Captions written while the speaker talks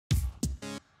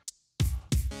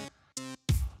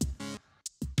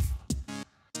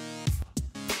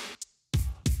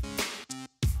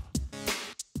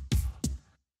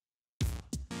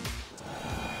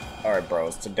Alright,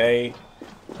 bros. Today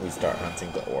we start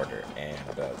hunting the Order, and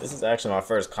this is actually my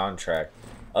first contract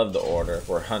of the Order.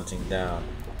 We're hunting down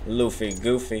Luffy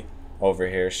Goofy over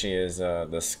here. She is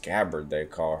the Scabbard, they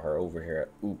call her, over here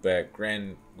at Ubek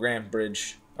Grand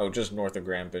Bridge. Oh, just north of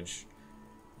Grand Bridge.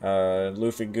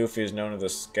 Luffy Goofy is known as the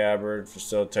Scabbard,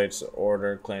 facilitates the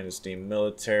Order, clandestine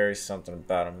military, something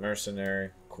about a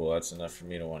mercenary. Cool, that's enough for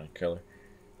me to want to kill her.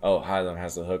 Oh, Hylam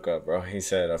has the hookup, bro. He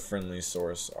said a friendly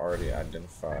source already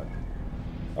identified.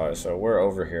 Alright, so we're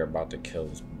over here about to kill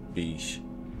this beast.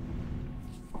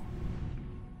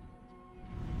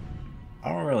 I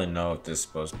don't really know if this is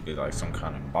supposed to be like some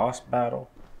kind of boss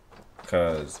battle,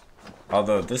 because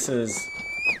although this is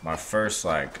my first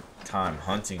like time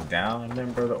hunting down a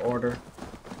member of the Order,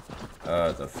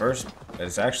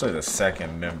 it's actually the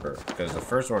second member, because the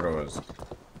first Order was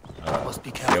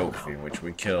Yofi, which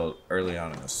we killed early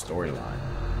on in the storyline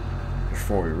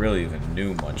before we really even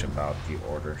knew much about the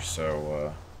Order.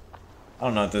 So I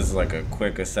don't know if this is like a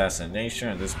quick assassination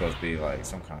or this is supposed to be like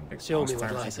some kind of big boss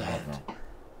fight or something. I don't know.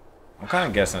 I'm kind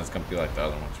of guessing it's gonna be like the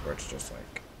other ones where it's just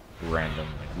like random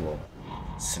like little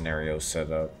scenario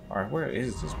set up. Alright, where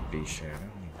is this beast at? I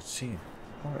don't even see it.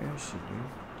 Where is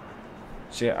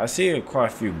she, dude? I see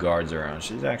quite a few guards around.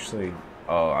 She's actually...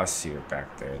 Oh, I see her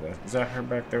back there. Is that her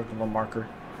back there with the little marker?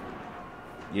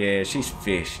 Yeah, she's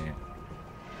fishing.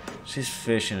 She's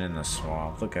fishing in the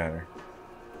swamp. Look at her.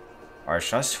 Alright,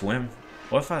 should I swim?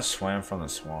 What if I swam from the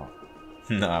swamp?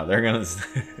 Nah, they're gonna...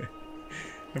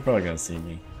 they're probably gonna see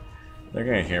me. They're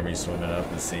gonna hear me swimming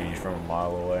up and see me from a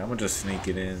mile away. I'm gonna just sneak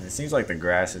it in. It seems like the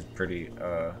grass is pretty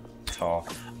tall.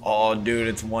 Oh, dude,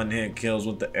 it's one hit kills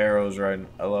with the arrows right now.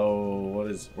 Hello,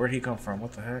 where'd he come from?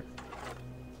 What the heck?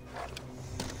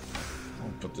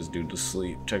 Put this dude to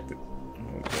sleep. Check the...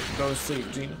 Go to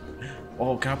sleep, Gina.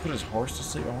 Oh, can I put his horse to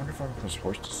sleep? I wonder if I can put his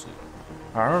horse to sleep.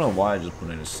 I don't know why I just put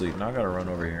him to sleep. Now I gotta run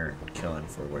over here and kill him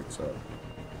before he wakes up.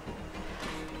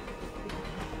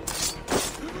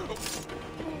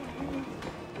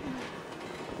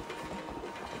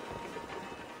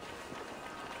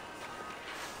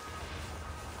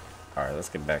 Alright, let's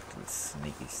get back to the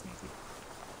sneaky.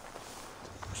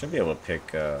 I should be able to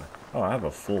pick... Oh, I have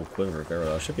a full quiver of arrows.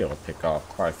 I should be able to pick off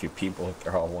quite a few people if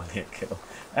they're all one-hit kill.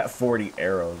 I have 40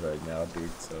 arrows right now,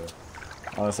 dude, so...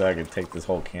 Honestly, I could take this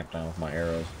whole camp down with my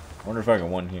arrows. I wonder if I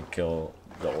can one-hit kill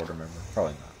the Order member.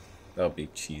 Probably not. That would be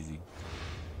cheesy.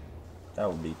 That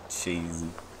would be cheesy.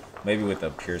 Maybe with a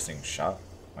piercing shot.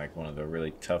 Like one of the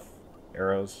really tough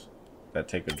arrows that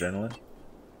take adrenaline.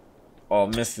 Oh,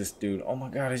 I missed this dude. Oh my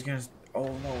god, he's gonna... Oh,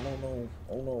 no.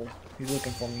 Oh, no. He's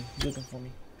looking for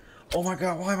me. Oh my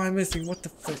god, why am I missing? What the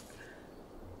fuck?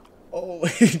 Oh,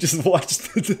 he just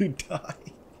watched the dude die.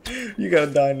 You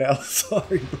gotta die now.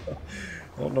 Sorry, bro.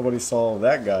 I hope nobody saw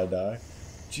that guy die.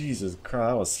 Jesus Christ,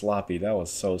 that was sloppy. That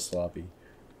was so sloppy.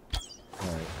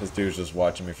 Alright, this dude's just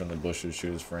watching me from the bushes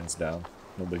shoot his friends down.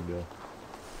 No big deal.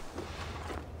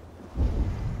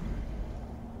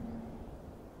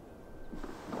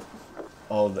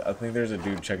 Oh, I think there's a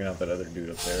dude checking out that other dude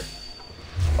up there.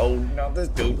 Oh, no, this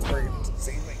dude's freaking to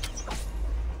see me.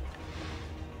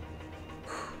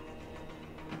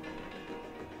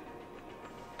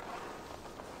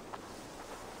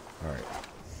 Alright.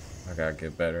 I gotta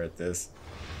get better at this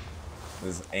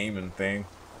aiming thing.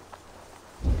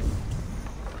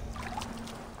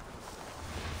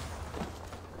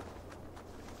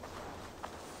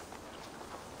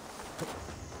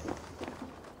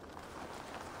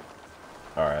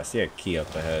 Alright, I see a key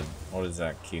up ahead. What does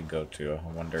that key go to?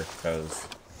 I wonder, because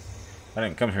I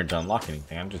didn't come here to unlock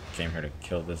anything. I just came here to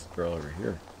kill this girl over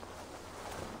here.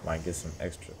 Might get some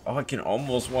extra... Oh, I can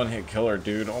almost one-hit kill her,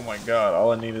 dude. Oh my god.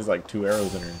 All I need is like 2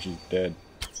 arrows in her and she's dead.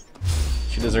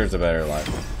 She deserves a better life.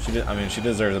 She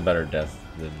deserves a better death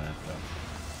than that,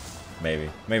 though. Maybe.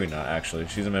 Maybe not, actually.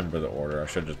 She's a member of the Order. I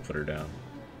should just put her down.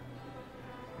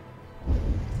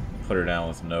 Put her down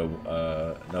with no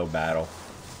battle.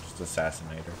 Just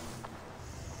assassinate her.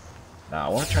 Nah, I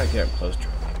want to try to get up close to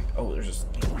her, maybe. Oh, there's a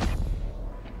snake.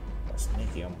 That's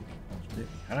sneaky.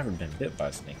 I've never been bit by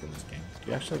a snake in this game. Do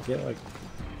you actually get, like,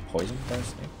 poisoned by a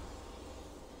snake?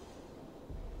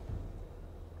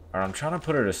 Alright, I'm trying to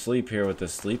put her to sleep here with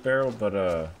this sleep arrow, but,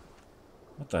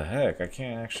 what the heck? I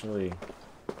can't actually...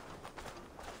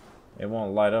 It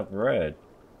won't light up red.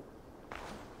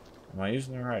 Am I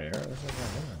using the right arrow? This is what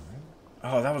I'm doing,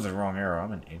 right? Oh, that was the wrong arrow.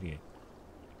 I'm an idiot.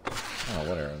 I don't know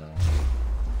what arrow that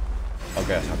was.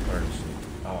 Okay, so I put her to sleep.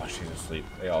 Oh, she's asleep.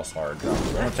 They all saw her drop.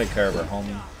 I'm gonna take care of her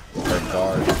homie. Her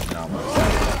guard, and now I'm gonna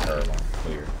set her alarm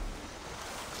clear.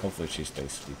 Hopefully she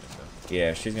stays sleeping though.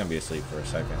 Yeah, she's gonna be asleep for a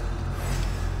second.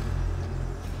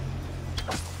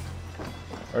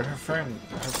 Or her friend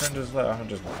just left. I'm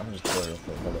just kill her real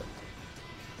quick. Hold up.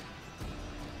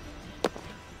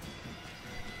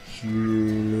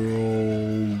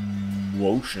 Slow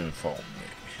motion for me.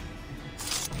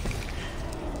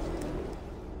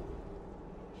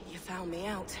 You found me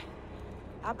out.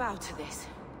 I bow to this,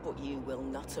 but you will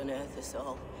not unearth us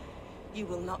all. You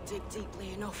will not dig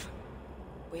deeply enough.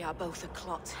 We are both a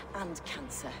clot and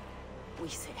cancer. We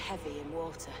sit heavy in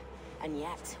water, and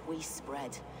yet we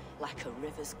spread like a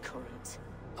river's current.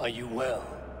 Are you well?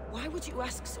 Why would you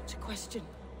ask such a question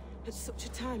at such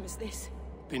a time as this?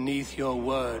 Beneath your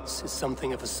words is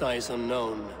something of a size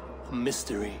unknown, a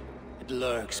mystery. It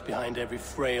lurks behind every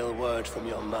frail word from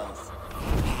your mouth.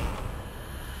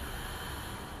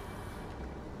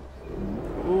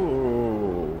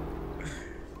 Ooh.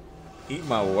 Eat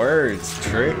my words,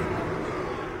 Trick.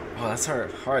 Oh, that's our...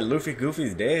 Alright, Luffy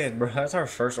Goofy's dead, bro. That's our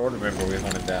first Order member we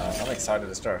hunted down. I'm excited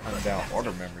to start hunting down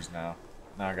Order members now.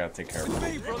 Now I gotta take care of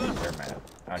their man.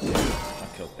 I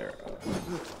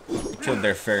killed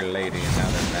their fair lady, and now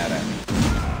they're mad at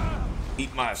me.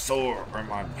 Eat my sword or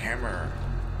my hammer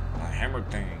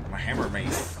thing, my hammer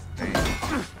mace thing.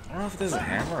 I don't know if this is a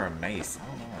hammer or a mace. I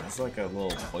don't know. It's like a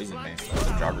little poison mace. That's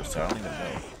a jogger, so I don't even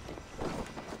know.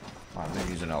 I've been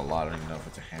using it a lot. I don't even know if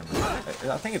it's a hammer.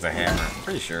 I think it's a hammer. I'm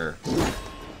pretty sure.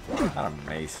 Not a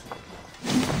mace.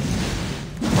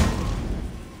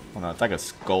 Oh no, it's like a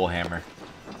skull hammer.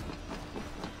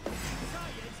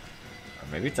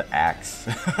 Maybe it's an axe.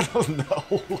 I don't know.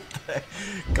 What the heck?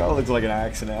 God, it looks like an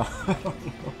axe now. I don't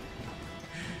know.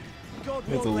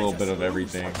 It's a little bit of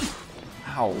everything.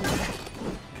 Ow.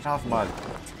 Get off my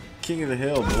King of the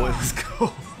Hill, boy. Let's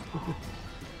go.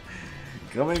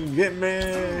 Come and get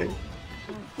me.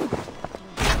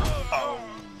 Oh.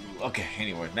 Okay,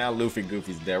 anyway. Now Luffy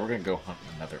Goofy's dead. We're going to go hunt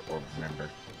another orb member.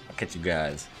 I'll catch you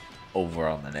guys over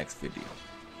on the next video.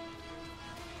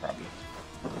 Probably.